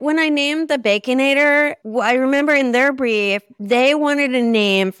when I named the Baconator, I remember in their brief, they wanted a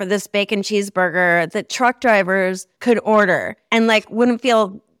name for this bacon cheeseburger that truck drivers could order and like wouldn't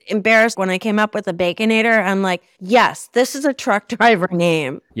feel embarrassed when I came up with a Baconator. I'm like, yes, this is a truck driver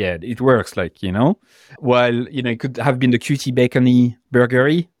name. Yeah, it works, like, you know, while, you know, it could have been the cutie bacony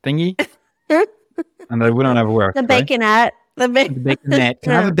burgery thingy. And that wouldn't have worked. The baconette. The baconette.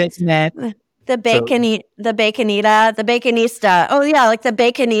 Can I have a baconette? The baconita, the baconista. Oh yeah, like the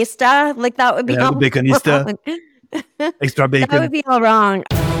baconista. Like that would be all the baconista. wrong. Extra bacon. That would be all wrong.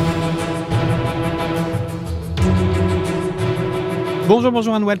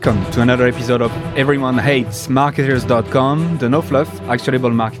 Bonjour and welcome to another episode of Everyone Hates Marketers.com, the no fluff,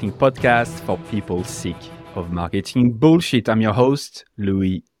 actionable marketing podcast for people sick of marketing bullshit. I'm your host,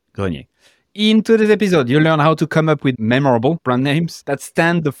 Louis Grenier. In today's episode, you'll learn how to come up with memorable brand names that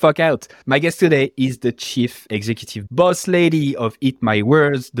stand the fuck out. My guest today is the chief executive boss lady of Eat My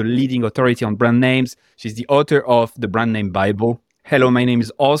Words, the leading authority on brand names. She's the author of the Brand Name Bible. Hello, my name is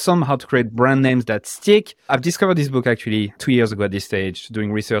Awesome, How to Create Brand Names That Stick. I've discovered this book actually 2 years ago at this stage,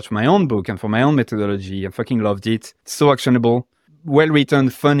 doing research for my own book and for my own methodology. I fucking loved it. It's so actionable, well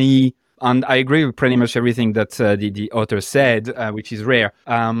written, funny. And I agree with pretty much everything that the author said, which is rare.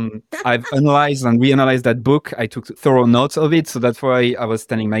 I've analyzed and reanalyzed that book. I took thorough notes of it. So that's why I was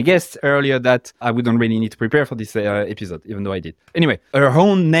telling my guests earlier that I wouldn't really need to prepare for this episode, even though I did. Anyway, her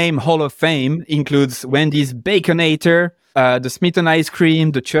own name Hall of Fame includes Wendy's Baconator, the Smithton Ice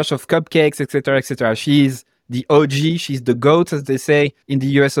Cream, the Church of Cupcakes, etc., etc. She's the OG. She's the GOAT, as they say in the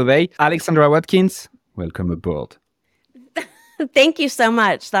US of A. Alexandra Watkins, welcome aboard. Thank you so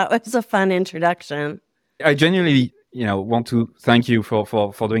much. That was a fun introduction. I genuinely, want to thank you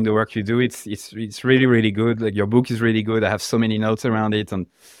for doing the work you do. It's really, really good. Like, your book is really good. I have so many notes around it and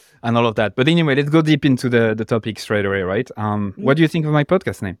all of that. But anyway, let's go deep into the topic straight away, right? What do you think of my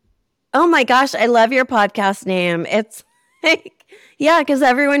podcast name? Oh my gosh, I love your podcast name. It's like, yeah, because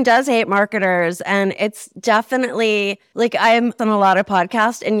everyone does hate marketers. And it's definitely like I'm on a lot of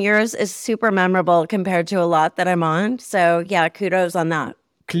podcasts and yours is super memorable compared to a lot that I'm on. So yeah, kudos on that.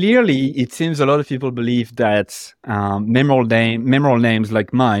 Clearly, it seems a lot of people believe that memorable names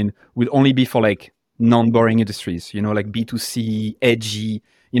like mine would only be for like non-boring industries, like B2C, edgy.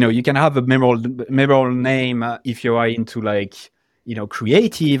 You can have a memorable name if you are into like,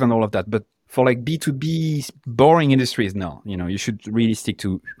 creative and all of that. But for like B2B boring industries, no, you should really stick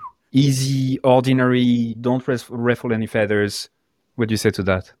to easy, ordinary, don't ruffle any feathers. What do you say to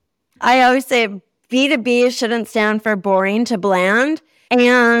that? I always say B2B shouldn't stand for boring to bland.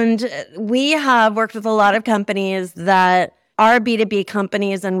 And we have worked with a lot of companies that are B2B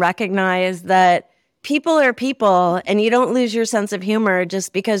companies and recognize that people are people and you don't lose your sense of humor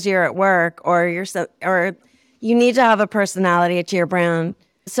just because you're at work or you need to have a personality to your brand.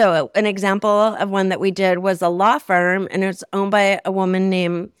 So an example of one that we did was a law firm, and it's owned by a woman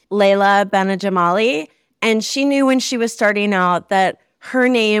named Layla Benajamali. And she knew when she was starting out that her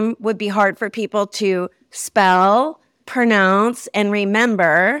name would be hard for people to spell, pronounce, and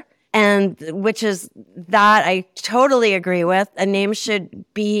remember. And which is that I totally agree with. A name should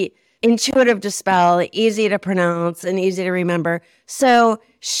be intuitive to spell, easy to pronounce, and easy to remember. So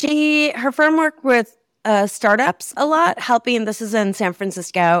her firm worked with startups a lot, this is in San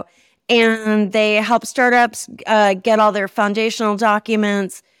Francisco, and they help startups get all their foundational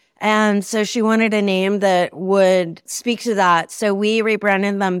documents. And so she wanted a name that would speak to that. So we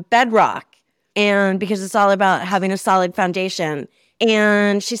rebranded them Bedrock, and because it's all about having a solid foundation.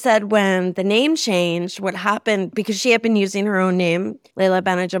 And she said when the name changed, what happened, because she had been using her own name, Layla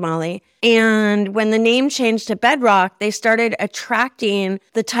Benajamali, and when the name changed to Bedrock, they started attracting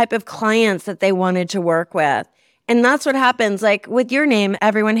the type of clients that they wanted to work with. And that's what happens. Like with your name,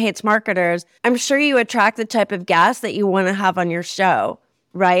 Everyone Hates Marketers, I'm sure you attract the type of guests that you want to have on your show,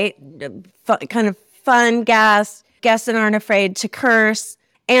 right? Kind of fun guests that aren't afraid to curse.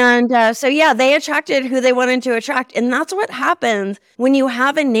 And they attracted who they wanted to attract. And that's what happens when you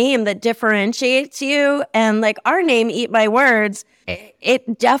have a name that differentiates you. And like our name, Eat My Words,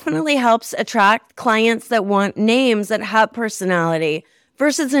 it definitely helps attract clients that want names that have personality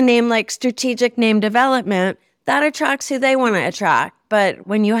versus a name like Strategic Name Development that attracts who they want to attract. But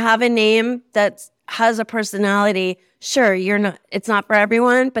when you have a name that has a personality, sure, it's not for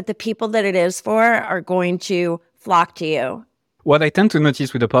everyone, but the people that it is for are going to flock to you. What I tend to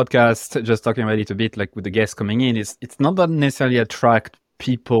notice with the podcast, just talking about it a bit, like with the guests coming in, is it's not that necessarily attract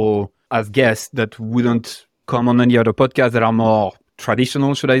people as guests that wouldn't come on any other podcast that are more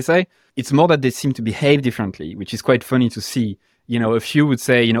traditional, should I say. It's more that they seem to behave differently, which is quite funny to see. A few would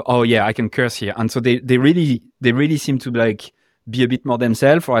say, oh yeah, I can curse here. And so they really seem to like be a bit more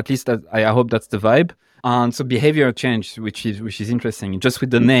themselves, or at least I hope that's the vibe. And so behavior change, which is interesting, just with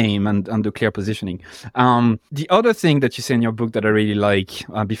the name and the clear positioning. The other thing that you say in your book that I really like,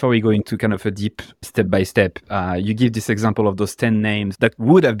 before we go into kind of a deep step by step, you give this example of those 10 names that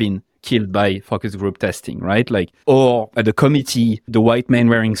would have been killed by focus group testing, right? Like, or at the committee, the white men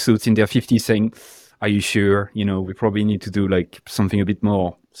wearing suits in their 50s saying, are you sure? We probably need to do like something a bit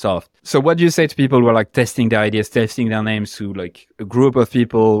more soft. So what do you say to people who are like testing their ideas, testing their names to like a group of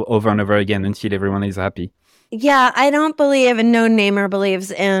people over and over again until everyone is happy? Yeah, I don't believe, and no namer believes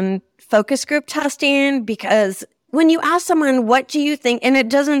in focus group testing, because when you ask someone, what do you think? And it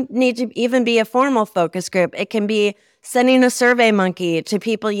doesn't need to even be a formal focus group. It can be sending a survey monkey to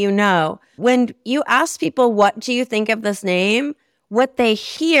people you know. When you ask people, what do you think of this name? What they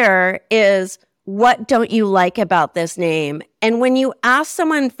hear is, what don't you like about this name? And when you ask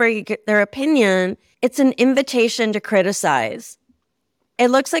someone for their opinion, it's an invitation to criticize. It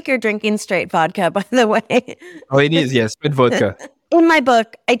looks like you're drinking straight vodka, by the way. Oh, it is, yes, straight vodka. In my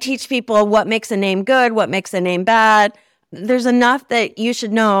book, I teach people what makes a name good, what makes a name bad. There's enough that you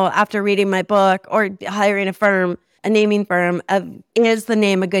should know after reading my book or hiring a naming firm, is the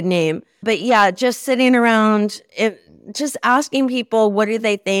name a good name? But yeah, just sitting around, just asking people, what do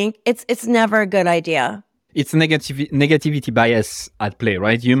they think? It's never a good idea. It's negativity bias at play,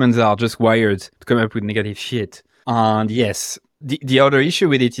 right? Humans are just wired to come up with negative shit. And yes, the other issue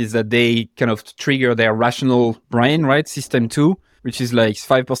with it is that they kind of trigger their rational brain, right? System 2, which is like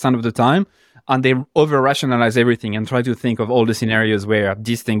 5% of the time. And they over-rationalize everything and try to think of all the scenarios where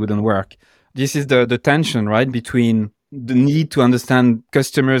this thing wouldn't work. This is the tension, right? Between the need to understand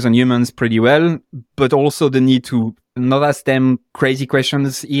customers and humans pretty well, but also the need to not ask them crazy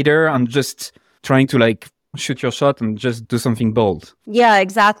questions either, and just trying to like shoot your shot and just do something bold. Yeah,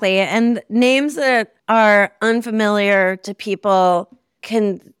 exactly. And names that are unfamiliar to people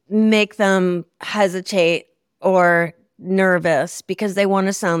can make them hesitate or nervous because they want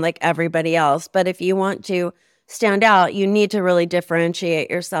to sound like everybody else. But if you want to stand out, you need to really differentiate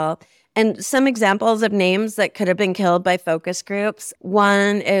yourself. And some examples of names that could have been killed by focus groups.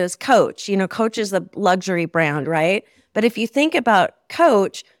 One is Coach. Coach is a luxury brand, right? But if you think about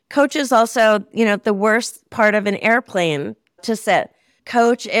Coach is also, the worst part of an airplane to sit.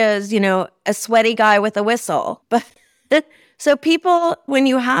 Coach is, a sweaty guy with a whistle. But so people, when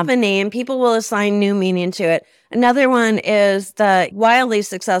you have a name, people will assign new meaning to it. Another one is the wildly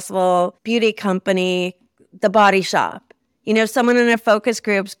successful beauty company, The Body Shop. Someone in a focus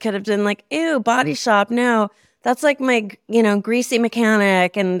group could have been like, ew, Body Shop, no. That's like my, greasy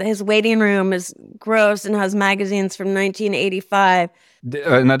mechanic, and his waiting room is gross and has magazines from 1985.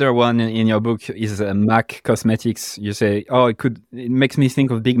 Another one in your book is Mac Cosmetics. You say, it makes me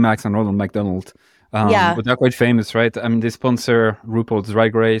think of Big Macs and Ronald McDonald. Yeah. But they're quite famous, right? I mean, they sponsor RuPaul's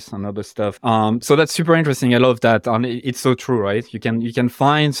Drag Race and other stuff. So that's super interesting. I love that. And it's so true, right? You can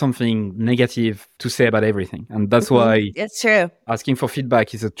find something negative to say about everything. And that's why it's true. Asking for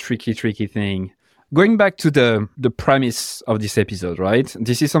feedback is a tricky thing. Going back to the premise of this episode, right?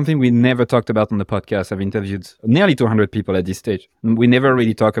 This is something we never talked about on the podcast. I've interviewed nearly 200 people at this stage. We never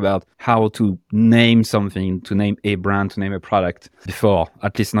really talk about how to name something, to name a brand, to name a product before,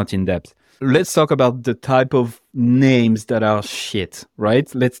 at least not in depth. Let's talk about the type of names that are shit, right?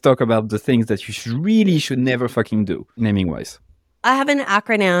 Let's talk about the things that you should never fucking do, naming-wise. I have an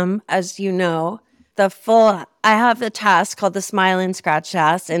acronym, as you know. I have the task called the Smile and Scratch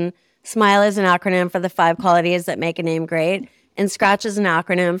Test, and SMILE is an acronym for the 5 qualities that make a name great. And SCRATCH is an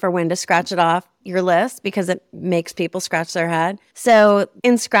acronym for when to scratch it off your list because it makes people scratch their head. So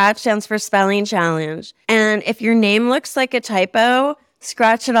in SCRATCH stands for spelling challenge. And if your name looks like a typo,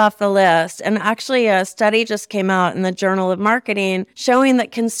 scratch it off the list. And actually a study just came out in the Journal of Marketing showing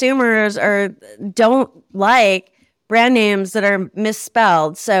that consumers don't like brand names that are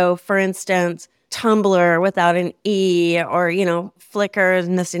misspelled. So for instance, Tumblr without an E, or, Flickr is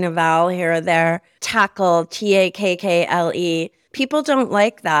missing a vowel here or there. Tackle, Takkle. People don't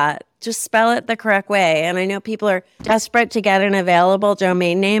like that. Just spell it the correct way. And I know people are desperate to get an available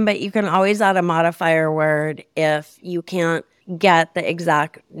domain name, but you can always add a modifier word if you can't get the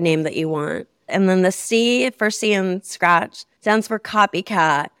exact name that you want. And then the C for C in Scratch stands for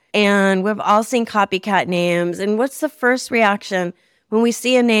copycat. And we've all seen copycat names. And what's the first reaction? When we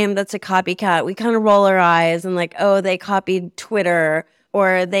see a name that's a copycat, we kind of roll our eyes and like, oh, they copied Twitter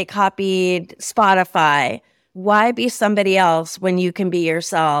or they copied Spotify. Why be somebody else when you can be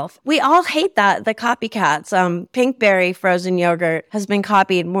yourself? We all hate that, the copycats. Pinkberry frozen yogurt has been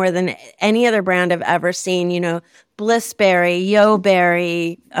copied more than any other brand I've ever seen. Blissberry,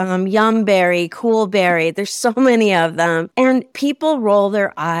 YoBerry, Yumberry, Coolberry. There's so many of them. And people roll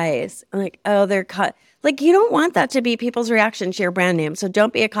their eyes like, oh, they're cut. Like, you don't want that to be people's reaction to your brand name. So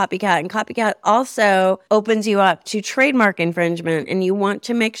don't be a copycat. And copycat also opens you up to trademark infringement. And you want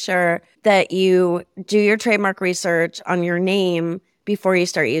to make sure that you do your trademark research on your name before you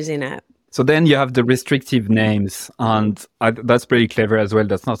start using it. So then you have the restrictive names. And that's pretty clever as well.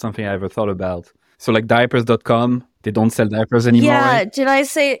 That's not something I ever thought about. So like diapers.com, they don't sell diapers anymore. Yeah, right? did I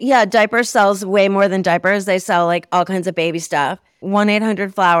say, diapers sells way more than diapers. They sell like all kinds of baby stuff.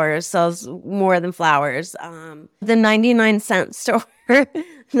 1-800-Flowers sells more than flowers. The 99-cent store,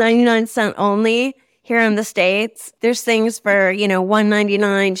 99 cent only here in the States. There's things for, $1.99,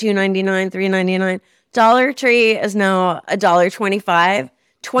 $2.99, $3.99. Dollar Tree is now $1.25.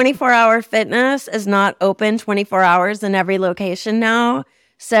 24-hour fitness is not open 24 hours in every location now.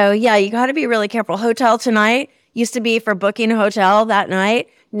 So yeah, you got to be really careful. Hotel Tonight used to be for booking a hotel that night.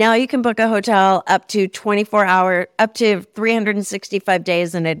 Now you can book a hotel up to 365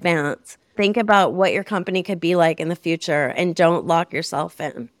 days in advance. Think about what your company could be like in the future and don't lock yourself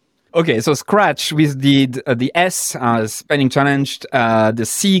in. Okay, so Scratch with the S spelling challenged, the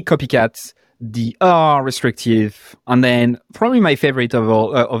C copycat, the R restrictive, and then probably my favorite of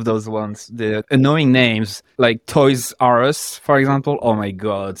all of those ones, the annoying names like Toys R Us, for example. Oh my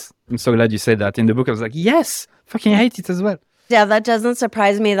God, I'm so glad you said that. In the book, I was like, yes, fucking hate it as well. Yeah, that doesn't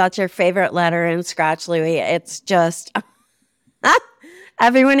surprise me. That's your favorite letter in Scratch, Louis. It's just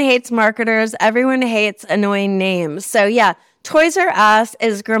everyone hates marketers. Everyone hates annoying names. So yeah, Toys R Us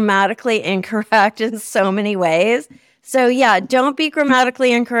is grammatically incorrect in so many ways. So yeah, don't be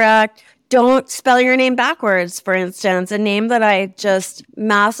grammatically incorrect. Don't spell your name backwards, for instance. A name that I just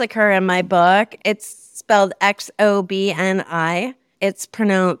massacre in my book, it's spelled Xobni. It's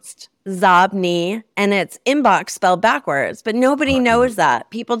pronounced Zobni, and it's inbox spelled backwards. But nobody knows that.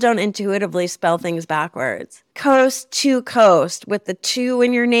 People don't intuitively spell things backwards. Coast to coast with the 2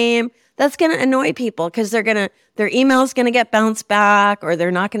 in your name. That's going to annoy people because their email's going to get bounced back, or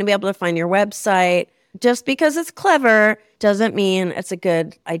they're not going to be able to find your website. Just because it's clever doesn't mean it's a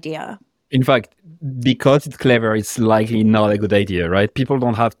good idea. In fact, because it's clever, it's likely not a good idea, right? People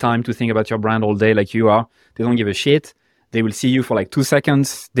don't have time to think about your brand all day like you are. They don't give a shit. They will see you for like 2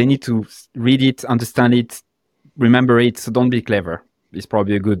 seconds. They need to read it, understand it, remember it. So don't be clever. It's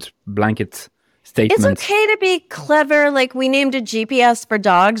probably a good blanket statement. It's okay to be clever. Like we named a GPS for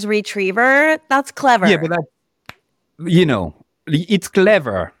dogs Retriever. That's clever. Yeah, but it's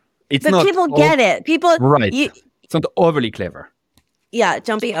clever. It's but not. People get it. People right. It's not overly clever. Yeah,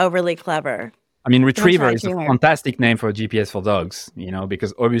 don't be overly clever. I mean, Retriever is a fantastic name for a GPS for dogs,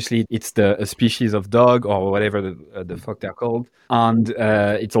 because obviously it's a species of dog or whatever the fuck they're called. And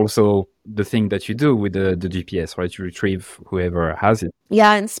it's also the thing that you do with the GPS, right? You retrieve whoever has it.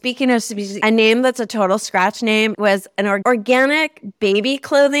 Yeah, and speaking of species, a name that's a total Scratch name was an organic baby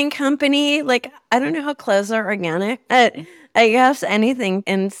clothing company. Like, I don't know how clothes are organic. I guess anything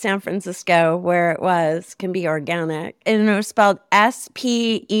in San Francisco where it was can be organic. And it was spelled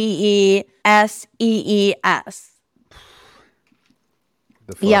Speeesees.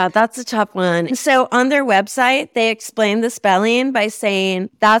 Yeah, that's a tough one. So on their website, they explain the spelling by saying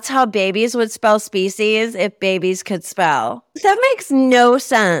that's how babies would spell species if babies could spell. That makes no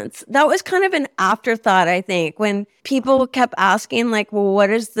sense. That was kind of an afterthought, I think, when people kept asking like, well, why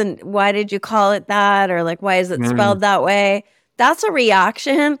did you call it that? Or like, why is it spelled that way? That's a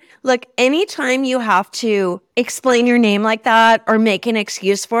reaction. Look, anytime you have to explain your name like that or make an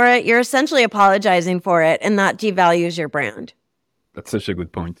excuse for it, you're essentially apologizing for it, and that devalues your brand. That's such a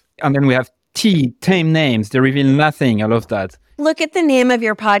good point. And then we have tame names. They reveal nothing. I love that. Look at the name of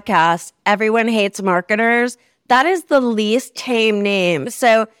your podcast. Everyone Hates Marketers. That is the least tame name.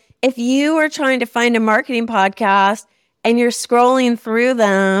 So if you are trying to find a marketing podcast and you're scrolling through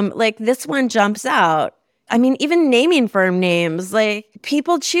them, like this one jumps out. I mean, even naming firm names, like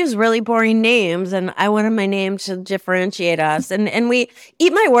people choose really boring names, and I wanted my name to differentiate us. And we,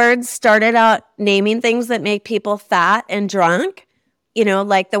 Eat My Words started out naming things that make people fat and drunk,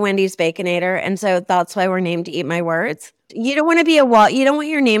 like the Wendy's Baconator. And so that's why we're named Eat My Words. You don't want to be you don't want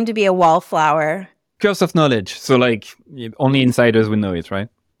your name to be a wallflower. Curse of knowledge. So like only insiders would know it, right?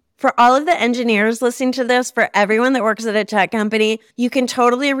 For all of the engineers listening to this, for everyone that works at a tech company, you can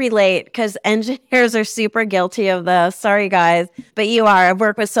totally relate because engineers are super guilty of this. Sorry, guys, but you are. I've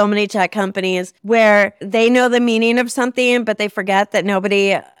worked with so many tech companies where they know the meaning of something, but they forget that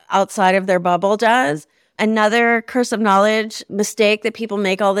nobody outside of their bubble does. Another curse of knowledge mistake that people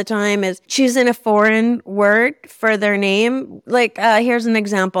make all the time is choosing a foreign word for their name. Like, here's an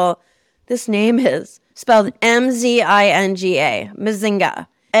example. This name is spelled Mzinga, Mzinga.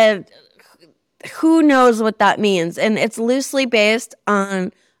 And who knows what that means? And it's loosely based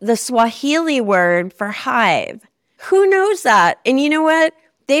on the Swahili word for hive. Who knows that? And you know what?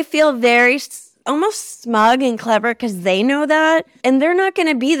 They feel very almost smug and clever because they know that. And they're not going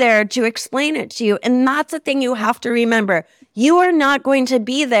to be there to explain it to you. And that's the thing you have to remember. You are not going to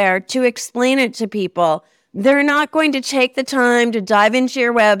be there to explain it to people. They're not going to take the time to dive into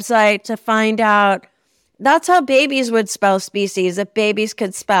your website to find out. That's how babies would spell species if babies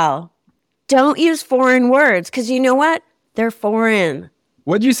could spell. Don't use foreign words because you know what? They're foreign.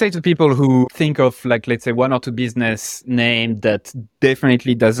 What do you say to people who think of, like, let's say, one or two business name that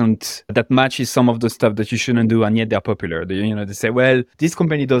definitely that matches some of the stuff that you shouldn't do, and yet they're popular? They say, well, this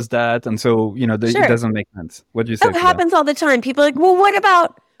company does that, and so, Sure. it doesn't make sense. What do you say to It happens that? all the time. People are like, well, what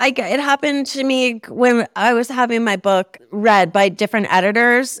about... It happened to me when I was having my book read by different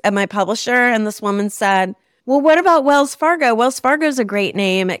editors at my publisher, and this woman said, well, what about Wells Fargo? Wells Fargo is a great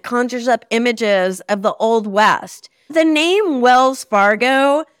name. It conjures up images of the Old West. The name Wells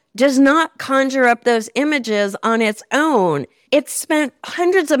Fargo does not conjure up those images on its own. It's spent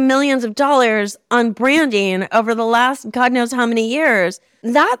hundreds of millions of dollars on branding over the last God knows how many years.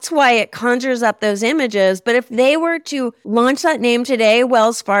 That's why it conjures up those images. But if they were to launch that name today,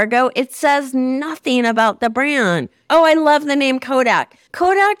 Wells Fargo, it says nothing about the brand. Oh, I love the name Kodak.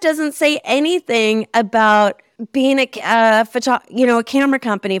 Kodak doesn't say anything about being a camera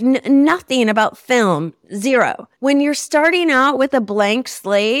company. Nothing about film. Zero. When you're starting out with a blank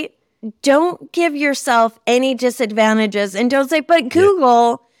slate, don't give yourself any disadvantages and don't say, but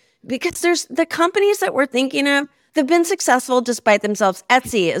Google, because there's the companies that we're thinking of, they've been successful despite themselves.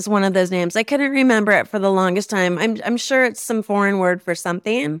 Etsy is one of those names. I couldn't remember it for the longest time. I'm sure it's some foreign word for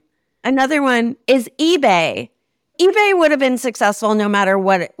something. Another one is eBay. eBay would have been successful no matter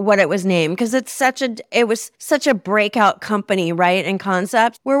what it was named because it was such a breakout company, right? And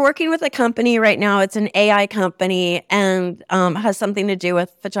concept. We're working with a company right now. It's an AI company and has something to do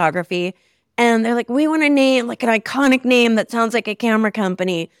with photography. And they're like, we want to name like an iconic name that sounds like a camera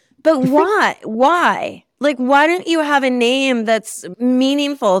company. But why? Why? Like, why don't you have a name that's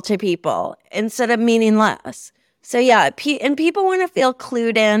meaningful to people instead of meaningless? So yeah, and people want to feel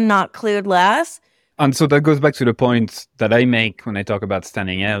clued in, not clued less. And so that goes back to the point that I make when I talk about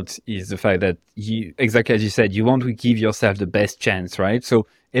standing out is the fact that you, exactly as you said, you want to give yourself the best chance, right? So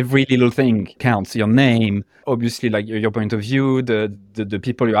every little thing counts. Your name, obviously, like your point of view, the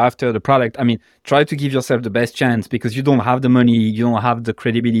people you're after, the product. I mean, try to give yourself the best chance because you don't have the money, you don't have the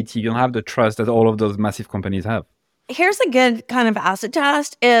credibility, you don't have the trust that all of those massive companies have. Here's a good kind of acid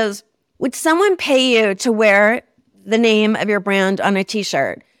test is, would someone pay you to wear the name of your brand on a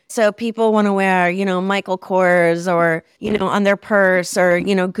t-shirt? So people want to wear, Michael Kors or, on their purse or,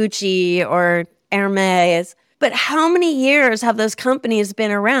 Gucci or Hermes. But how many years have those companies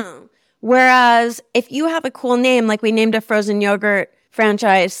been around? Whereas if you have a cool name, like we named a frozen yogurt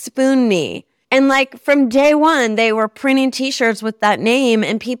franchise, Spoon Me. And like from day one, they were printing t-shirts with that name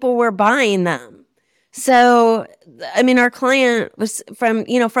and people were buying them. So, I mean, our client was from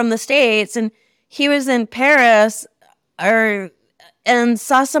the States and he was in Paris and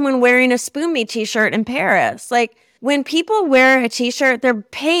saw someone wearing a Spoon Me t-shirt in Paris. Like when people wear a t-shirt, they're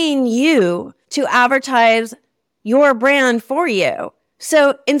paying you to advertise your brand for you.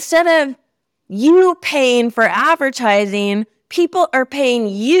 So instead of you paying for advertising, people are paying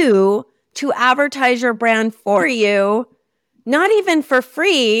you to advertise your brand for you, not even for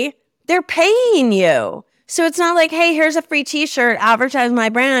free. They're paying you. So it's not like, hey, here's a free t-shirt, advertise my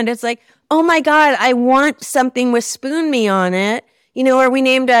brand. It's like, oh my God, I want something with Spoon Me on it. Or we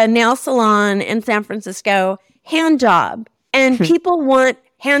named a nail salon in San Francisco, Hand Job. And people want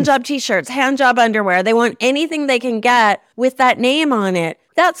hand job t-shirts, hand job underwear. They want anything they can get with that name on it.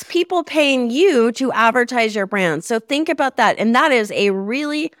 That's people paying you to advertise your brand. So think about that. And that is a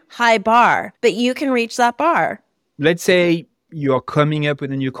really high bar, but you can reach that bar. Let's say you're coming up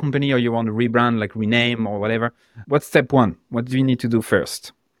with a new company or you want to rebrand, like rename or whatever. What's step one? What do you need to do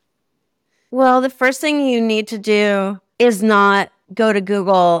first? Well, the first thing you need to do is not go to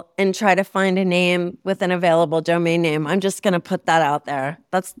Google and try to find a name with an available domain name. I'm just going to put that out there.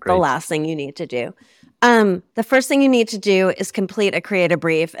 That's Great. The last thing you need to do. The first thing you need to do is complete a creative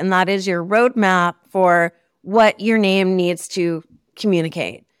brief, and that is your roadmap for what your name needs to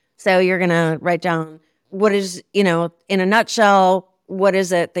communicate. So you're going to write down what is, in a nutshell, what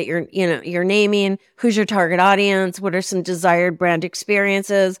is it that you're naming? Who's your target audience? What are some desired brand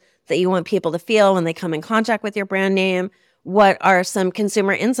experiences that you want people to feel when they come in contact with your brand name? What are some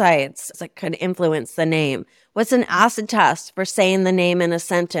consumer insights that could influence the name? What's an acid test for saying the name in a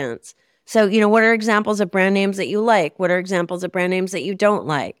sentence? So, what are examples of brand names that you like? What are examples of brand names that you don't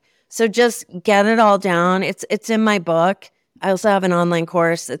like? So just get it all down. It's in my book. I also have an online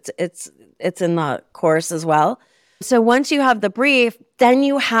course. It's in the course as well. So once you have the brief, then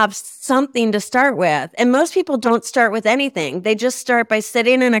you have something to start with. And most people don't start with anything. They just start by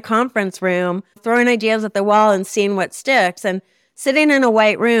sitting in a conference room, throwing ideas at the wall and seeing what sticks. And sitting in a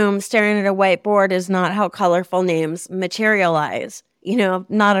white room, staring at a whiteboard is not how colorful names materialize.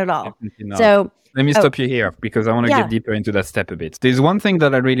 Not at all. Definitely not. So let me stop you here because I want to get deeper into that step a bit. There's one thing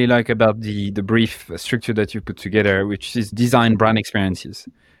that I really like about the brief structure that you put together, which is design brand experiences.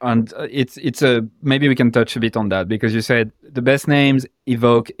 And maybe we can touch a bit on that because you said the best names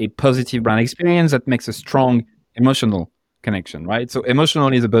evoke a positive brand experience that makes a strong emotional connection, right? So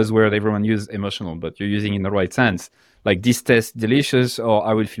emotional is a buzzword. Everyone uses emotional, but you're using it in the right sense. Like this tastes delicious or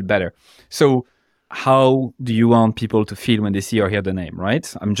I will feel better. So how do you want people to feel when they see or hear the name,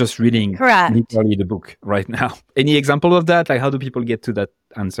 right? I'm just reading literally the book right now. Any example of that? Like how do people get to that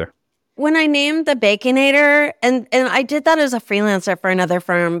answer? When I named the Baconator, and I did that as a freelancer for another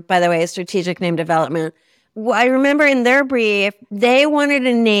firm, by the way, Strategic Name Development. I remember in their brief, they wanted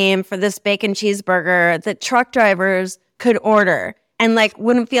a name for this bacon cheeseburger that truck drivers could order and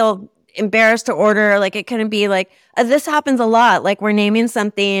wouldn't feel embarrassed to order. It couldn't be this happens a lot. We're naming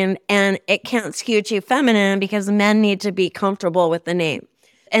something and it can't skew too feminine because men need to be comfortable with the name.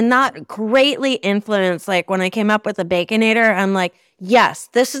 And that greatly influenced, when I came up with the Baconator, I'm like, yes,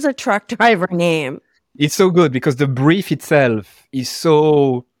 this is a truck driver name. It's so good because the brief itself is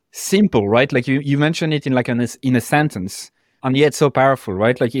so simple, right? You mentioned it in a sentence, and yet so powerful,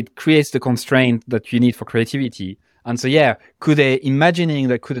 right? It creates the constraint that you need for creativity. And so, could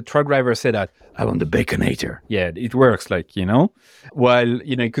a truck driver say that, I want the Baconator? Yeah, it works, While,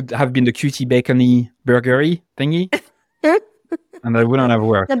 it could have been the cutie bacony burgery thingy. And that wouldn't have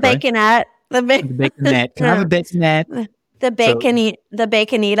worked. The baconette. The baconette. Can I have a baconette? The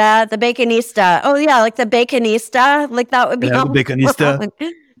baconita, the baconista. Oh yeah, the baconista. That would be all baconista.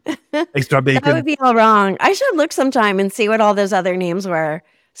 Extra bacon. That would be all wrong. I should look sometime and see what all those other names were.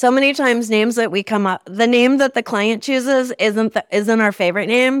 So many times names that we come up, the name that the client chooses isn't our favorite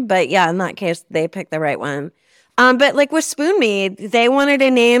name, but yeah, in that case, they picked the right one. But with Spoon Me, they wanted a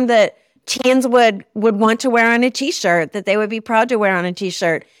name that teens would want to wear on a t-shirt, that they would be proud to wear on a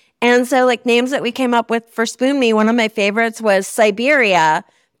t-shirt. And so names that we came up with for Spoon Me, one of my favorites was Siberia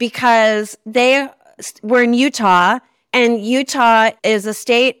because they were in Utah, and Utah is a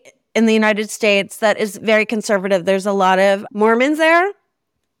state in the United States that is very conservative. There's a lot of Mormons there.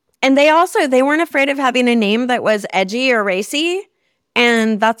 And they weren't afraid of having a name that was edgy or racy.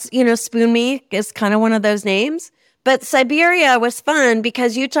 And that's, Spoon Me is kind of one of those names. But Siberia was fun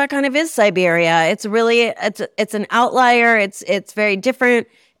because Utah kind of is Siberia. It's really, it's an outlier. It's very different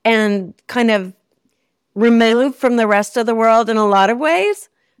and kind of removed from the rest of the world in a lot of ways.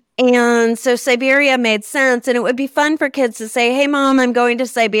 And so Siberia made sense. And it would be fun for kids to say, hey, Mom, I'm going to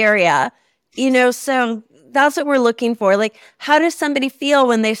Siberia. So that's what we're looking for. How does somebody feel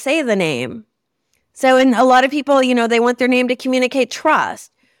when they say the name? So, and a lot of people, they want their name to communicate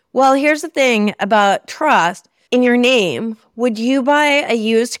trust. Well, here's the thing about trust. In your name, would you buy a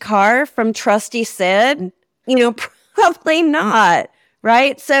used car from Trusty Sid? Probably not,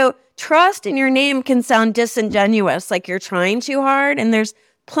 right? So trust in your name can sound disingenuous, like you're trying too hard. And there's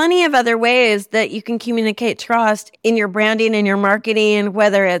plenty of other ways that you can communicate trust in your branding and your marketing,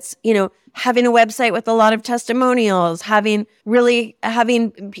 whether it's, having a website with a lot of testimonials, having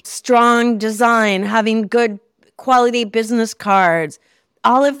strong design, having good quality business cards,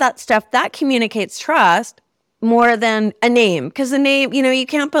 all of that stuff that communicates trust more than a name. Because a name, you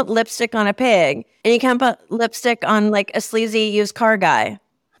can't put lipstick on a pig and you can't put lipstick on a sleazy used car guy.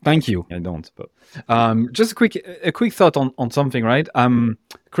 Thank you. I don't, but just a quick thought on something, right?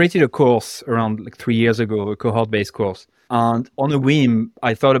 Created a course around 3 years ago, a cohort-based course. And on a whim,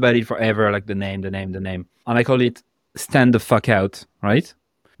 I thought about it forever, the name. And I call it Stand the Fuck Out, right?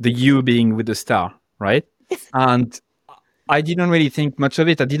 The U being with the star, right? And I didn't really think much of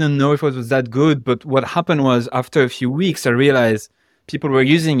it. I didn't know if it was that good. But what happened was after a few weeks, I realized people were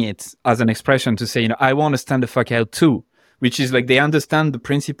using it as an expression to say, I want to stand the fuck out too, which is they understand the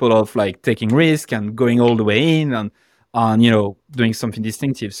principle of taking risk and going all the way in and doing something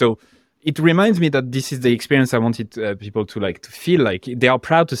distinctive. So it reminds me that this is the experience I wanted people to feel like they are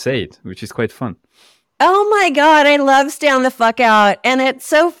proud to say it, which is quite fun. Oh my God, I love Stand the Fuck Out. And it's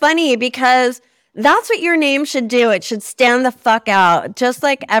so funny because That's what your name should do. It should stand the fuck out. Just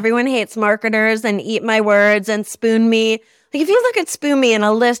like everyone hates marketers and Eat My Words and Spoon Me. Like if you look at Spoon Me and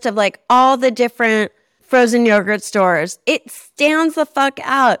a list of like all the different frozen yogurt stores, it stands the fuck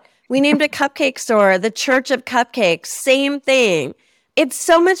out. We named a cupcake store, the Church of Cupcakes, same thing. It's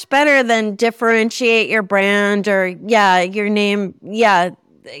so much better than differentiate your brand or your name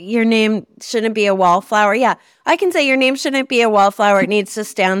shouldn't be a wallflower. Yeah, I can say your name shouldn't be a wallflower. It needs to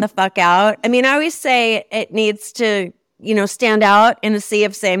stand the fuck out. I mean, I always say it needs to, stand out in a sea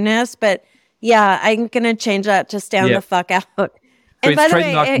of sameness, but yeah, I'm going to change that to stand the fuck out. So and by the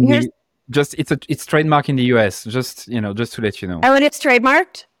way, it's trademark in the US, just to let you know. Oh, and it's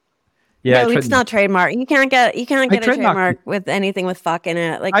trademarked? Yeah, no, it's not trademarked. You can't get a trademark with anything with fuck in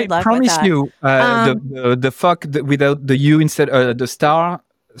it. Like, good luck with that. I promise you, the fuck without the U instead, the star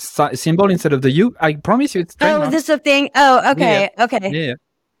symbol instead of the U. I promise you, it's trademarked. Oh, this is a thing. Oh, okay, okay.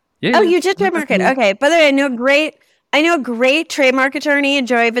 Yeah. Oh, you did trademark it. Okay. By the way, I know a great trademark attorney,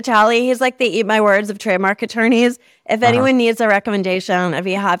 Joey Vitale. He's like the Eat My Words of trademark attorneys. If anyone needs a recommendation, I'd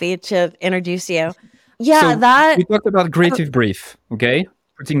be happy to introduce you. Yeah, so we talked about creative brief. Okay.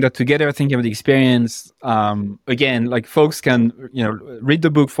 Putting that together, thinking of the experience. Again, like folks can, read the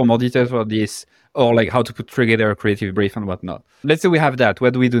book for more details about this, or like how to put together a creative brief and whatnot. Let's say we have that.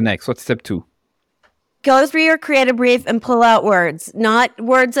 What do we do next? What's step 2? Go through your creative brief and pull out words, not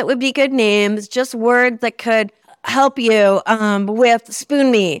words that would be good names, just words that could help you with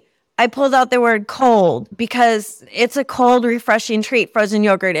Spoon Me. I pulled out the word cold because it's a cold, refreshing treat, frozen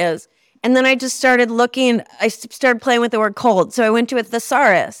yogurt is. And then I just started playing with the word cold. So I went to a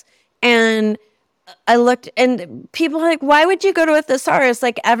thesaurus and I looked, and people are like, why would you go to a thesaurus?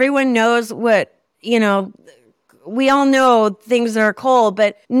 Like everyone knows what, we all know things that are cold,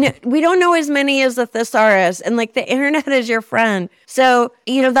 but we don't know as many as a thesaurus. And like the internet is your friend. So,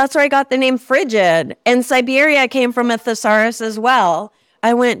 that's where I got the name Frigid. And Siberia came from a thesaurus as well.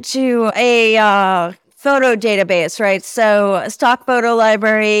 I went to a photo database, right? So a stock photo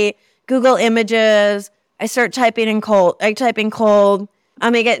library, Google Images. I start typing in cold. I type in cold.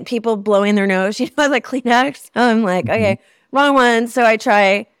 I get people blowing their nose, like Kleenex. I'm like, okay, wrong one. So I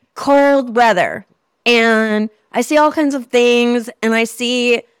try cold weather, and I see all kinds of things, and I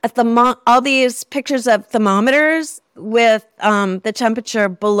see all these pictures of thermometers with the temperature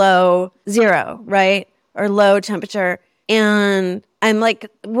below 0, right, or low temperature. And I'm like,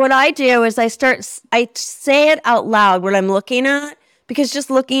 what I do is I say it out loud what I'm looking at. Because just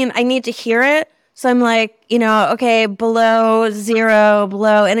looking, I need to hear it. So I'm like, okay, below 0,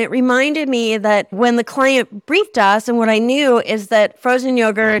 below. And it reminded me that when the client briefed us, and what I knew is that frozen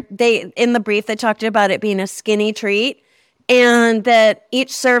yogurt, in the brief, they talked about it being a skinny treat. And that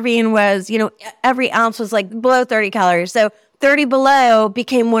each serving was, every ounce was like below 30 calories. So 30 below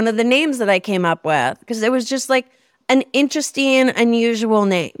became one of the names that I came up with because it was just like an interesting, unusual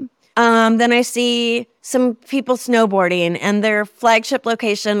name. Then I see some people snowboarding, and their flagship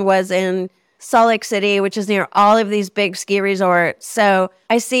location was in Salt Lake City, which is near all of these big ski resorts. So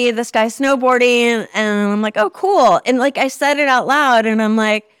I see this guy snowboarding, and I'm like, oh, cool. And like I said it out loud, and I'm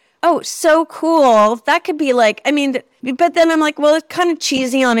like, oh, so cool. That could be like, but then I'm like, well, it's kind of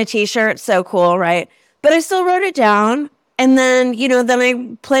cheesy on a t-shirt. So cool, right? But I still wrote it down. And then, then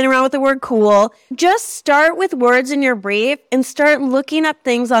I played around with the word cool. Just start with words in your brief and start looking up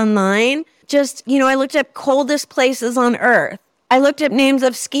things online. Just, I looked up coldest places on Earth. I looked up names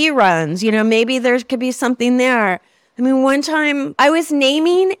of ski runs. Maybe there could be something there. One time I was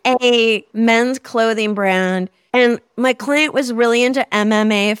naming a men's clothing brand, and my client was really into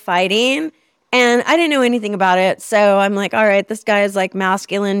MMA fighting, and I didn't know anything about it. So I'm like, all right, this guy is like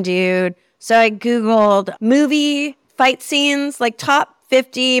masculine dude. So I Googled movie fight scenes, like top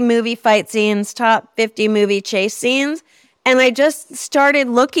 50 movie fight scenes, top 50 movie chase scenes. And I just started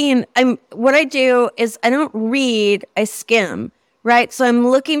looking. What I do is I don't read, I skim, right? So I'm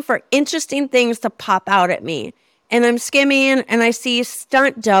looking for interesting things to pop out at me. And I'm skimming and I see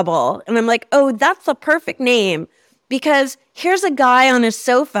stunt double. And I'm like, oh, that's the perfect name. Because here's a guy on his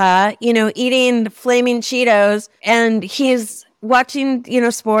sofa, eating flaming Cheetos, and he's watching,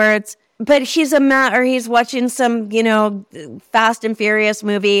 sports. But he's watching some, Fast and Furious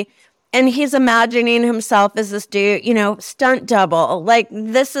movie, and he's imagining himself as this dude, stunt double. Like,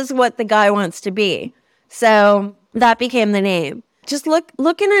 this is what the guy wants to be. So that became the name. Just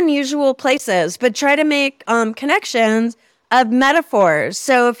look in unusual places, but try to make connections of metaphors.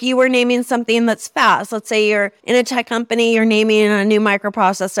 So if you were naming something that's fast, let's say you're in a tech company, you're naming a new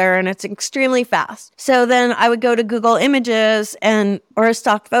microprocessor and it's extremely fast. So then I would go to Google Images or a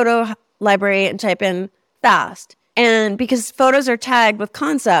stock photo library and type in fast. And because photos are tagged with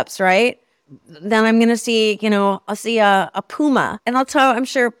concepts, right? then I'm going to see, I'll see a puma. And I'm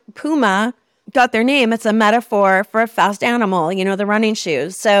sure puma got their name. It's a metaphor for a fast animal, the running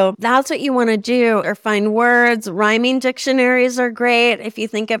shoes. So that's what you want to do, or find words. Rhyming dictionaries are great. If you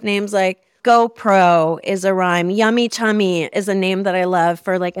think of names like GoPro is a rhyme. Yummy Tummy is a name that I love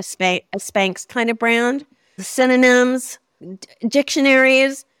for like a Spanx kind of brand. Synonyms,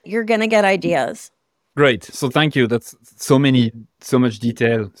 dictionaries, you're going to get ideas. Great. So thank you. That's so much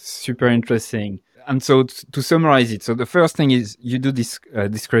detail. Super interesting. And so to summarize it, so the first thing is you do this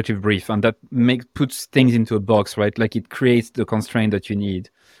creative brief, and that puts things into a box, right? Like it creates the constraint that you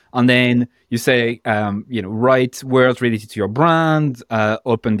need. And then you say, write words related to your brand,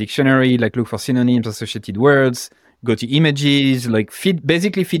 open dictionary, like look for synonyms, associated words, go to images, like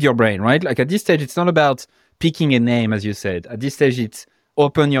basically feed your brain, right? Like at this stage, it's not about picking a name, as you said. At this stage, it's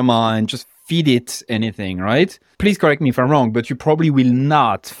open your mind, just feed it anything, right? Please correct me if I'm wrong, but you probably will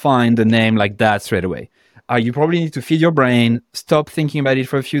not find a name like that straight away. You probably need to feed your brain, stop thinking about it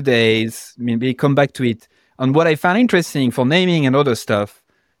for a few days, maybe come back to it. And what I found interesting for naming and other stuff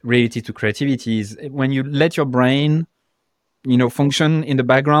related to creativity is when you let your brain, function in the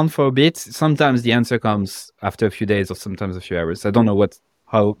background for a bit, sometimes the answer comes after a few days or sometimes a few hours. I don't know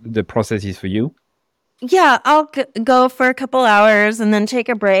how the process is for you. Yeah, I'll go for a couple hours and then take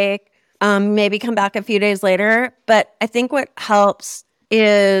a break. Maybe come back a few days later. But I think what helps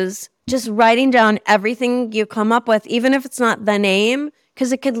is just writing down everything you come up with, even if it's not the name,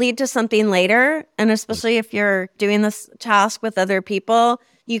 because it could lead to something later. And especially if you're doing this task with other people,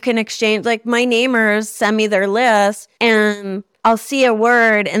 you can exchange, like my namers send me their list and I'll see a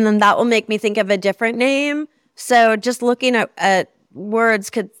word and then that will make me think of a different name. So just looking at words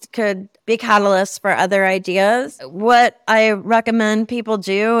could be catalysts for other ideas. What I recommend people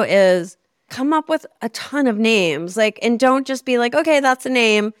do is come up with a ton of names, and don't just be like, okay, that's a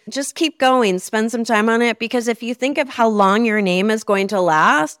name. Just keep going, spend some time on it. Because if you think of how long your name is going to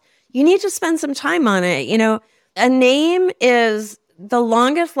last, you need to spend some time on it. A name is the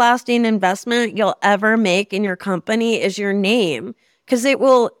longest lasting investment you'll ever make in your company is your name, because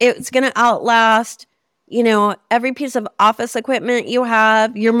it's going to outlast every piece of office equipment you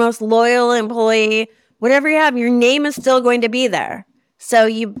have, your most loyal employee, whatever you have, your name is still going to be there. So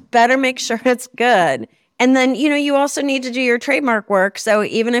you better make sure it's good. And then, you also need to do your trademark work. So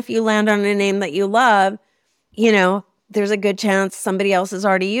even if you land on a name that you love, there's a good chance somebody else is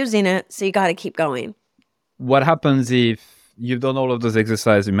already using it. So you got to keep going. What happens if you've done all of those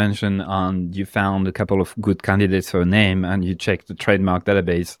exercises you mentioned and you found a couple of good candidates for a name and you check the trademark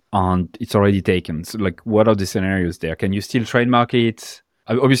database and it's already taken? So what are the scenarios there? Can you still trademark it?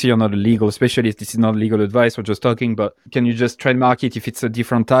 Obviously, you're not a legal specialist. This is not legal advice. We're just talking, but can you just trademark it if it's a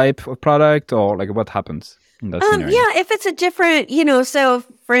different type of product, or what happens in that scenario? Yeah, if it's a different, so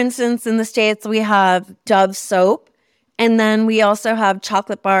for instance, in the States, we have Dove soap, and then we also have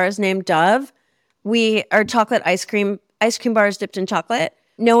chocolate bars named Dove. We are chocolate ice cream bars dipped in chocolate.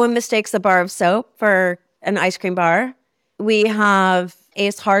 No one mistakes the bar of soap for an ice cream bar. We have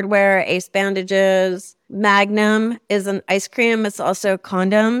Ace Hardware, Ace Bandages. Magnum is an ice cream. It's also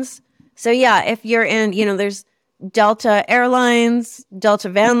condoms. So yeah, if you're in, there's Delta Airlines, Delta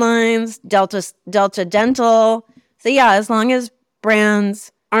Van Lines, Delta Dental. So yeah, as long as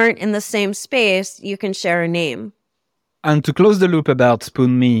brands aren't in the same space, you can share a name. And to close the loop about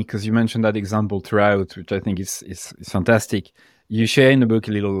Spoon Me, because you mentioned that example throughout, which I think is fantastic. You share in the book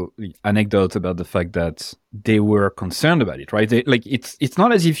a little anecdote about the fact that they were concerned about it, right? It's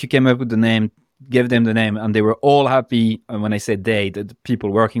not as if you came up with the name, gave them the name, and they were all happy. And when I say the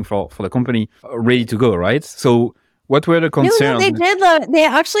people working for the company, ready to go, right? So what were the concerns? No, they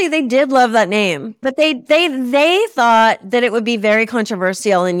did love that name, but they thought that it would be very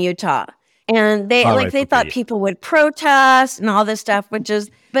controversial in Utah. And they thought people would protest and all this stuff, but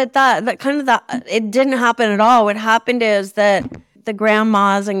it didn't happen at all. What happened is that the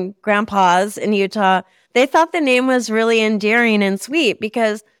grandmas and grandpas in Utah, they thought the name was really endearing and sweet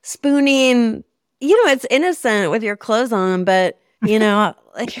because spooning, it's innocent with your clothes on, but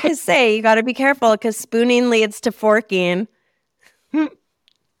like I say, you got to be careful because spooning leads to forking.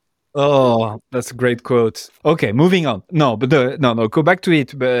 Oh, that's a great quote. Okay, moving on. Go back to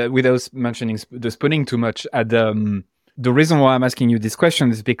it, but without mentioning the spooning too much. The reason why I'm asking you this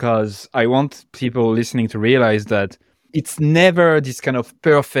question is because I want people listening to realize that it's never this kind of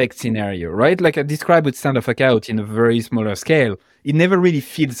perfect scenario, right? Like I described with Stand Up Out in a very smaller scale. It never really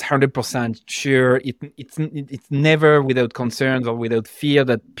feels 100% sure. It's never without concerns or without fear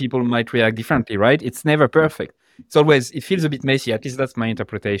that people might react differently, right? It's never perfect. It feels a bit messy, at least that's my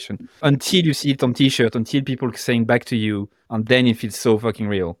interpretation. Until you see it on t-shirt, until people saying back to you, and then it feels so fucking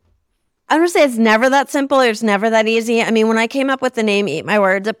real. I don't say it's never that simple. It's never that easy. I mean, when I came up with the name Eat My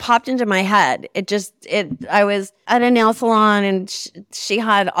Words, it popped into my head. I was at a nail salon and she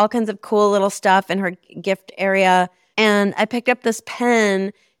had all kinds of cool little stuff in her gift area. And I picked up this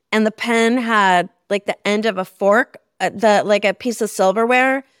pen and the pen had like the end of a fork, like a piece of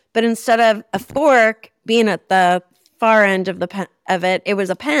silverware. But instead of a fork being at the far end of it was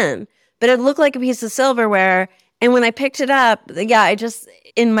a pen. But it looked like a piece of silverware. And when I picked it up, I just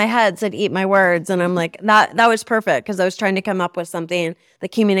in my head said "Eat My Words," and I'm like, that was perfect because I was trying to come up with something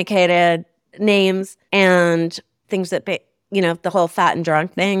that communicated names and things that the whole fat and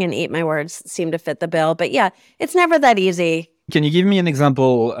drunk thing, and "Eat My Words" seemed to fit the bill. But yeah, it's never that easy. Can you give me an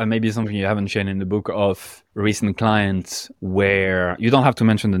example, maybe something you haven't shared in the book, of recent clients where, you don't have to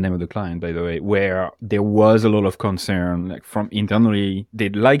mention the name of the client, by the way, where there was a lot of concern, like from internally, they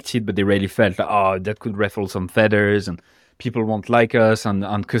liked it, but they really felt like, oh, that could ruffle some feathers and people won't like us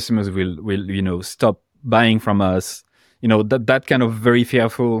and customers will stop buying from us. That kind of very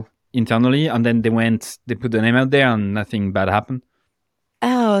fearful internally. And then they put the name out there and nothing bad happened.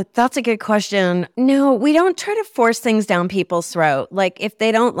 Oh, that's a good question. No, we don't try to force things down people's throat. Like if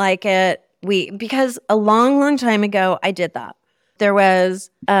they don't like it, because a long, long time ago, I did that. There was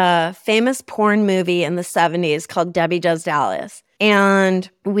a famous porn movie in the 70s called Debbie Does Dallas. And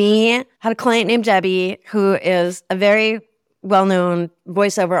we had a client named Debbie, who is a very well-known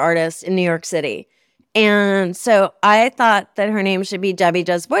voiceover artist in New York City. And so I thought that her name should be Debbie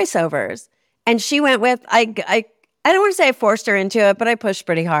Does Voiceovers. And she went with, I don't want to say I forced her into it, but I pushed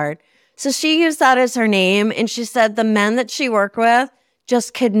pretty hard. So she used that as her name. And she said the men that she worked with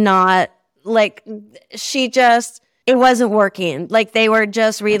just could not, it wasn't working. Like they were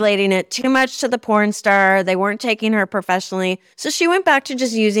just relating it too much to the porn star. They weren't taking her professionally. So she went back to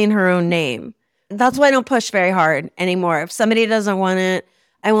just using her own name. That's why I don't push very hard anymore. If somebody doesn't want it,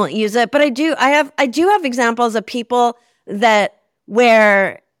 I won't use it. But I do have examples of people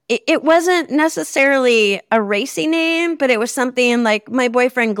where it wasn't necessarily a racy name, but it was something like my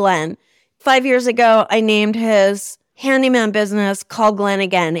boyfriend, Glenn. 5 years ago, I named his handyman business Call Glenn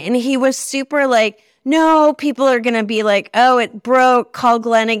Again. And he was super like, no, people are going to be like, oh, it broke, call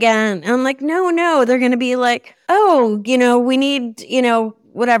Glenn again. And I'm like, no, they're going to be like, oh, we need,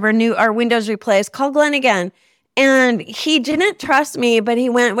 whatever, our windows replaced, call Glenn again. And he didn't trust me, but he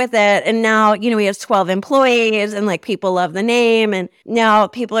went with it. And now, he has 12 employees and people love the name. And now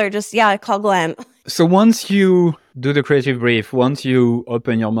people are just, call Glenn. So once you do the creative brief, once you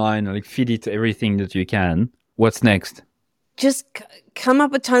open your mind and feed it everything that you can, what's next? Just come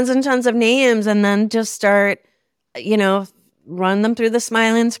up with tons and tons of names and then just start, run them through the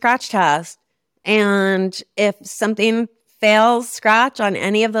smile and scratch test. And if something fails, scratch on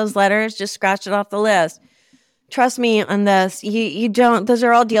any of those letters, just scratch it off the list. Trust me on this. You don't, those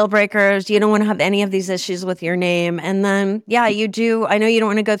are all deal breakers. You don't want to have any of these issues with your name. And then, you do. I know you don't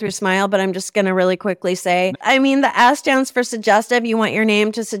want to go through smile, but I'm just going to really quickly say, the S stands for suggestive. You want your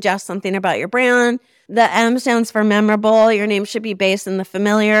name to suggest something about your brand. The M stands for memorable. Your name should be based in the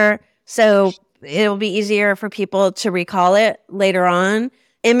familiar. So it'll be easier for people to recall it later on.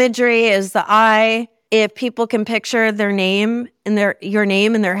 Imagery is the I. If people can picture your name in their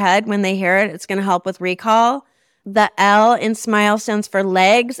head when they hear it, it's going to help with recall. The L in smile stands for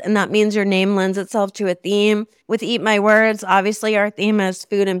legs, and that means your name lends itself to a theme. With Eat My Words, obviously our theme is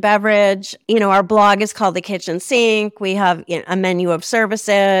food and beverage. Our blog is called The Kitchen Sink. We have a menu of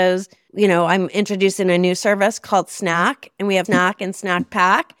services. I'm introducing a new service called Snack, and we have Snack and Snack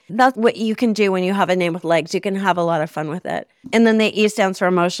Pack. That's what you can do when you have a name with legs. You can have a lot of fun with it. And then the E stands for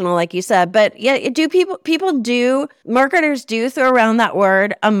emotional, like you said. But marketers do throw around that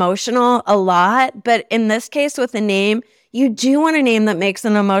word emotional a lot. But in this case with the name, you do want a name that makes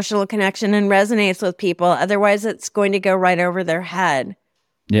an emotional connection and resonates with people. Otherwise, it's going to go right over their head.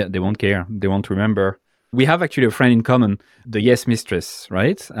 Yeah, they won't care. They won't remember. We have actually a friend in common, the Yes Mistress,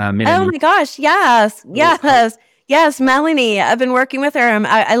 right? Melanie. Oh my gosh, yes. Yes, Melanie. I've been working with her.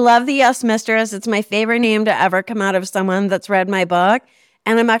 I love the Yes Mistress. It's my favorite name to ever come out of someone that's read my book.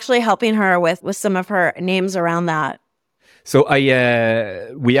 And I'm actually helping her with some of her names around that. So I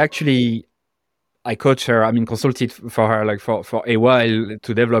coach her, consulted for her for a while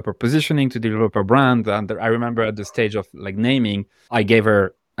to develop her positioning, to develop her brand. And I remember at the stage of naming,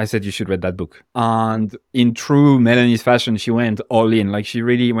 I said, you should read that book. And in true Melanie's fashion, she went all in. She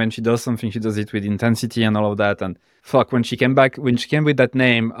really, when she does something, she does it with intensity and all of that. And when she came with that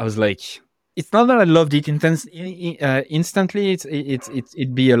name, I was like, it's not that I loved it instantly.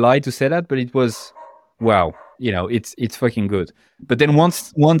 It'd be a lie to say that, but it was, wow, it's fucking good. But then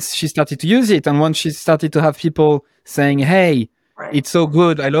once she started to use it, and once she started to have people saying, hey, it's so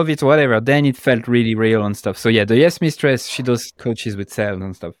good. I love it, whatever. Then it felt really real and stuff. So yeah, the Yes Mistress, she does coaches with sales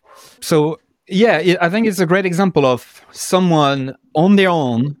and stuff. So yeah, I think it's a great example of someone on their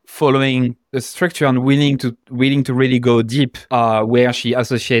own following the structure and willing to really go deep, where she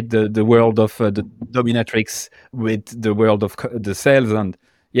associates the world of the dominatrix with the world of the sales. And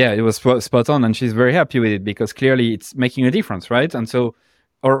yeah, it was spot on. And she's very happy with it because clearly it's making a difference, right? And so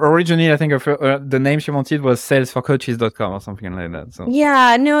originally, I think the name she wanted was salesforcoaches.com or something like that. So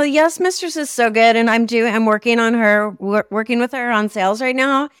yeah, no, Yes Mistress is so good, and I'm working on her, working with her on sales right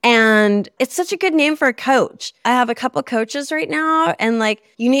now, and it's such a good name for a coach. I have a couple coaches right now, and like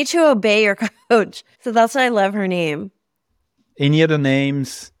you need to obey your coach, so that's why I love her name. Any other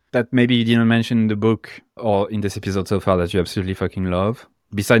names that maybe you didn't mention in the book or in this episode so far that you absolutely fucking love,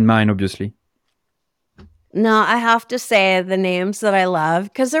 beside mine, obviously? No, I have to say the names that I love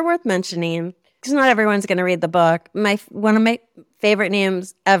because they're worth mentioning. Because not everyone's going to read the book. One of my favorite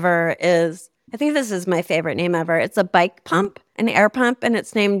names ever is, I think this is my favorite name ever. It's a bike pump, an air pump, and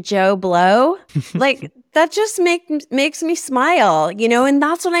it's named Joe Blow. Like that just makes me smile, you know. And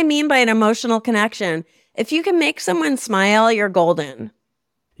that's what I mean by an emotional connection. If you can make someone smile, you're golden.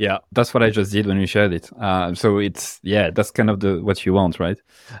 Yeah, that's what I just did when you shared it. So it's that's kind of what you want, right?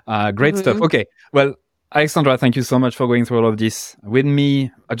 Great stuff. Okay, well. Alexandra, thank you so much for going through all of this with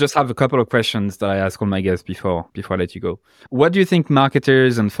me. I just have a couple of questions that I ask all my guests before I let you go. What do you think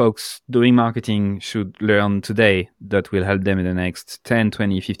marketers and folks doing marketing should learn today that will help them in the next 10,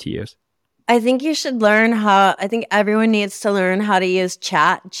 20, 50 years? I think you should I think everyone needs to learn how to use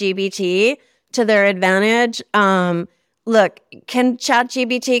ChatGPT to their advantage. Look, can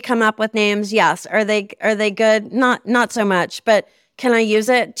ChatGPT come up with names? Yes. Are they good? Not so much, but can I use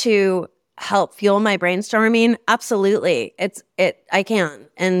it to help fuel my brainstorming? Absolutely. I can.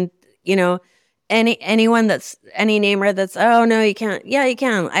 And you know, any namer that's, oh no, you can't. Yeah, you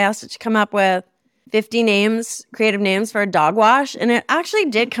can. I asked it to come up with 50 creative names for a dog wash. And it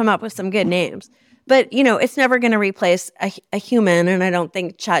actually did come up with some good names, but you know, it's never going to replace a human. And I don't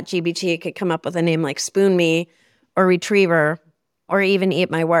think ChatGPT could come up with a name like Spoon Me or Retriever or even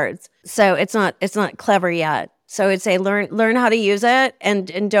Eat My Words. So it's not clever yet. So I'd say learn how to use it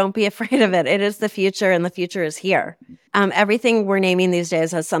and don't be afraid of it. It is the future, and the future is here. Everything we're naming these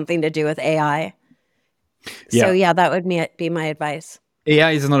days has something to do with AI. Yeah. So yeah, that would be my advice.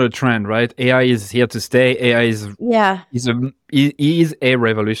 AI is not a trend, right? AI is here to stay. AI is a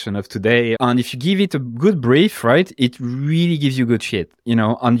revolution of today. And if you give it a good brief, right, it really gives you good shit, you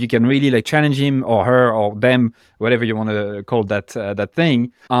know, and you can really like challenge him or her or them, whatever you want to call that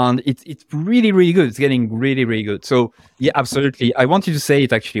thing. And it's really, really good. It's getting really, really good. So yeah, absolutely. I wanted to say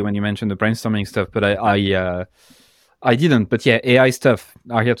it actually when you mentioned the brainstorming stuff, but I didn't, but yeah, AI stuff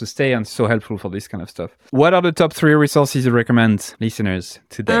are here to stay and so helpful for this kind of stuff. What are the top 3 resources you recommend listeners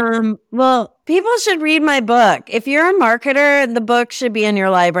today? Well, people should read my book. If you're a marketer, the book should be in your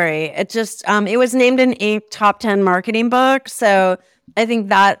library. It just, it was named an Inc. top 10 marketing book. So I think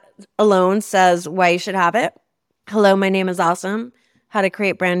that alone says why you should have it. Hello, my name is awesome. How to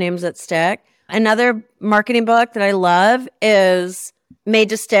create brand names that stick. Another marketing book that I love is Made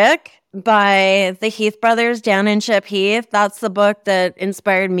to Stick by the Heath brothers, Dan and Chip Heath. That's the book that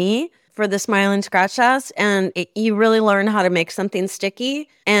inspired me for the Smile and Scratch Test. And you really learn how to make something sticky.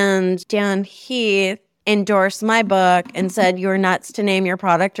 And Dan Heath endorsed my book and said, you're nuts to name your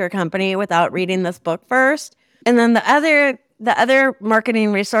product or company without reading this book first. And then the other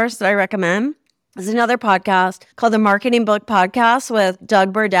marketing resource that I recommend is another podcast called the Marketing Book Podcast with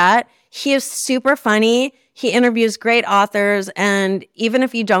Doug Burdett. He is super funny. He interviews great authors, and even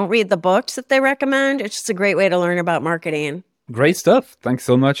if you don't read the books that they recommend, it's just a great way to learn about marketing. Great stuff. Thanks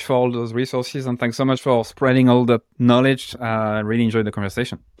so much for all those resources, and thanks so much for spreading all that knowledge. I really enjoyed the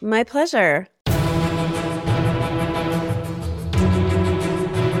conversation. My pleasure.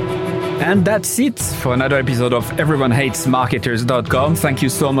 And that's it for another episode of EveryoneHatesMarketers.com. Thank you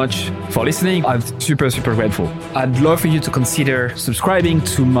so much for listening. I'm super, super grateful. I'd love for you to consider subscribing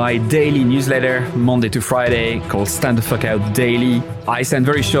to my daily newsletter, Monday to Friday, called Stand the Fuck Out Daily. I send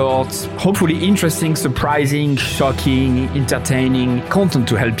very short, hopefully interesting, surprising, shocking, entertaining content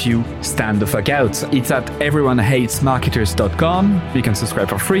to help you stand the fuck out. It's at EveryoneHatesMarketers.com. You can subscribe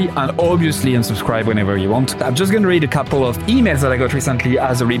for free and obviously unsubscribe whenever you want. I'm just going to read a couple of emails that I got recently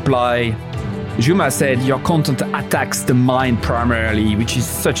as a reply. Juma said, your content attacks the mind primarily, which is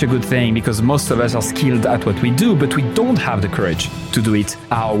such a good thing because most of us are skilled at what we do, but we don't have the courage to do it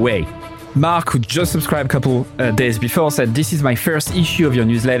our way. Mark, who just subscribed a couple days before, said, this is my first issue of your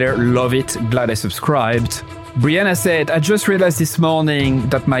newsletter. Love it. Glad I subscribed. Brianna said, I just realized this morning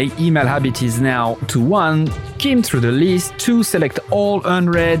that my email habit is now to 1, skim through the list, 2, select all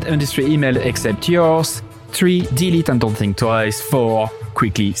unread industry email except yours, 3, delete and don't think twice, 4,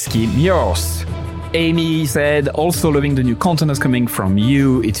 quickly skim yours. Amy said, also loving the new content that's coming from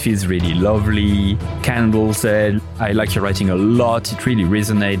you. It feels really lovely. Candle said, I like your writing a lot. It really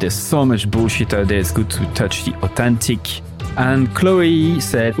resonates. There's so much bullshit out there. It's good to touch the authentic. And Chloe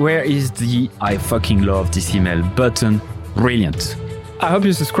said, where is the I fucking love this email button? Brilliant. I hope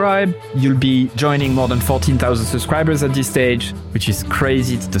you subscribe. You'll be joining more than 14,000 subscribers at this stage, which is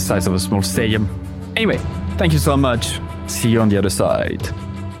crazy. It's the size of a small stadium. Anyway, thank you so much. See you on the other side.